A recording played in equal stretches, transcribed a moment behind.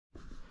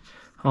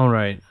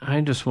Alright,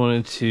 I just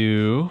wanted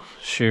to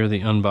share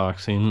the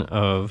unboxing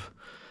of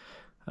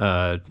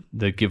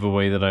the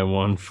giveaway that I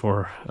won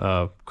for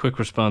Quick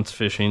Response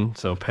Fishing.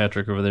 So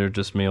Patrick over there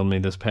just mailed me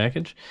this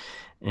package,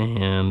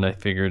 and I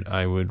figured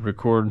I would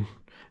record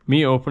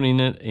me opening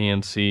it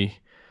and see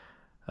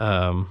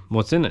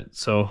what's in it.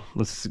 So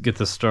let's get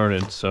this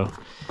started. So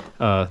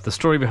the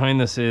story behind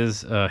this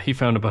is he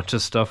found a bunch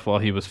of stuff while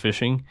he was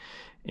fishing,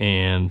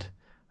 and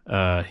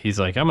he's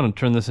like, I'm going to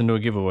turn this into a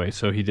giveaway.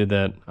 So he did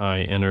that.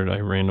 I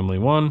randomly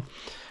won.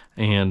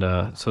 And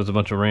so it's a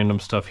bunch of random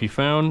stuff he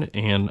found,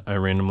 and I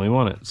randomly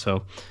won it.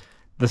 So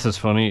this is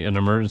funny, an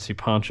emergency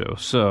poncho.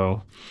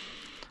 So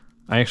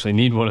I actually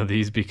need one of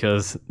these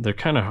because they're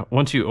kind of,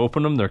 once you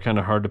open them, they're kind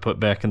of hard to put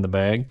back in the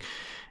bag.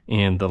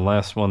 And the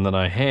last one that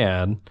I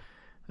had,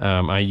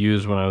 I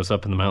used when I was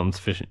up in the mountains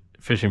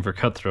fishing for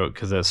cutthroat,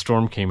 because that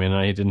storm came in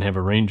and I didn't have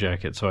a rain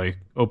jacket. So I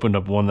opened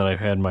up one that I've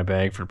had in my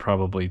bag for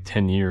probably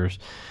 10 years.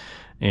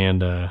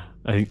 And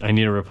I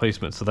need a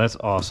replacement. So that's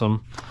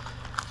awesome.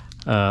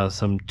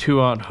 Some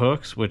 2/0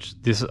 hooks, which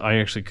I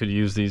actually could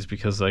use these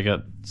because I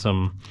got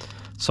some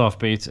soft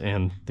baits,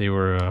 and they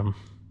were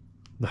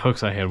the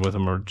hooks I had with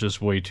them are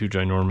just way too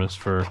ginormous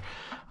for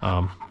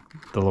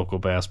the local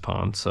bass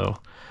pond. So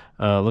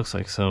looks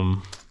like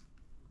some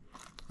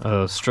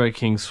Strike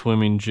King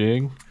swimming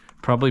jig,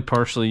 probably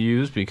partially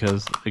used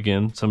because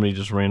again somebody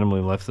just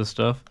randomly left this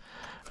stuff.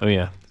 Oh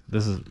yeah,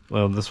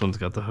 this one's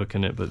got the hook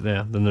in it, but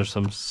yeah, then there's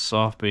some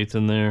soft baits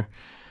in there.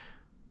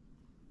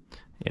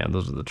 Yeah,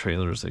 those are the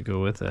trailers that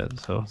go with that.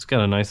 So it's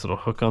got a nice little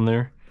hook on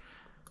there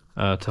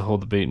to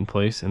hold the bait in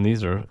place. And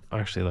these are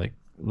actually like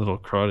little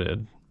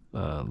crawdad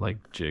like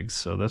jigs.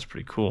 So that's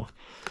pretty cool.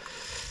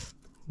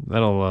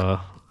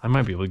 I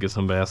might be able to get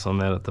some bass on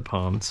that at the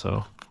pond.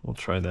 So we'll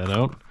try that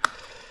out.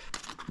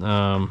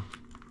 I'm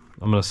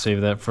going to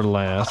save that for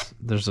last.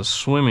 There's a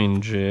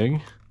swimming jig.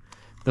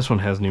 This one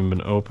hasn't even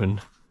been opened.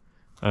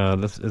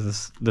 This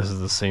is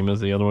the same as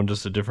the other one,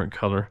 just a different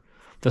color.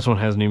 This one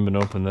hasn't even been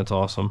opened. That's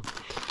awesome.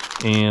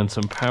 And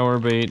some power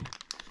bait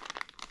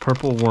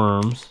purple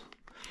worms,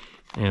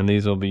 and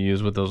these will be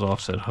used with those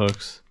offset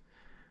hooks.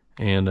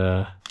 And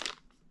how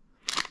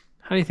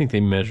do you think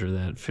they measure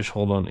that? Fish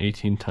hold on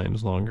 18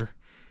 times longer.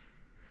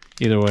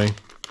 Either way,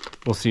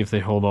 we'll see if they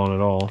hold on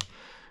at all.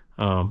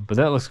 But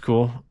that looks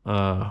cool.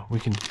 We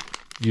can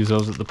use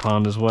those at the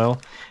pond as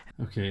well.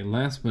 Okay,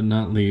 last but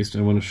not least,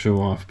 I want to show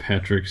off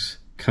Patrick's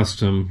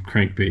custom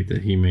crankbait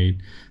that he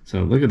made.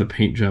 So look at the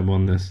paint job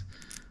on this.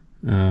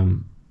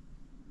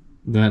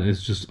 That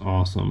is just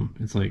awesome.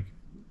 It's like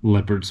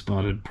leopard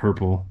spotted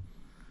purple,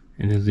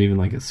 and there's even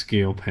like a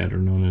scale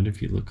pattern on it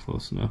if you look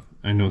close enough.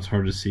 I know it's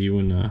hard to see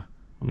when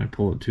I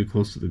pull it too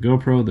close to the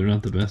GoPro. They're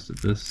not the best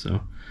at this.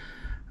 So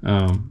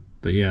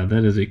but yeah,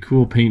 that is a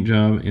cool paint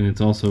job, and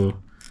it's also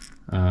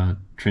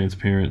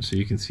transparent, so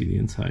you can see the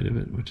inside of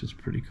it, which is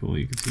pretty cool.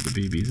 You can see the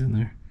BBs in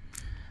there.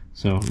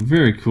 So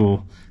very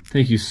cool.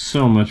 Thank you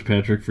so much,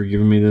 Patrick, for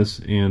giving me this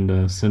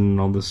and sending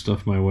all this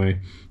stuff my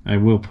way. I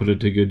will put it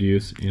to good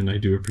use, and I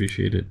do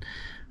appreciate it.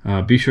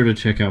 Be sure to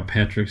check out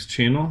Patrick's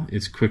channel.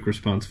 It's Quick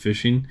Response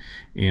Fishing,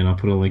 and I'll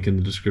put a link in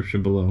the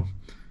description below.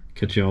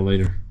 Catch you all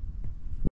later.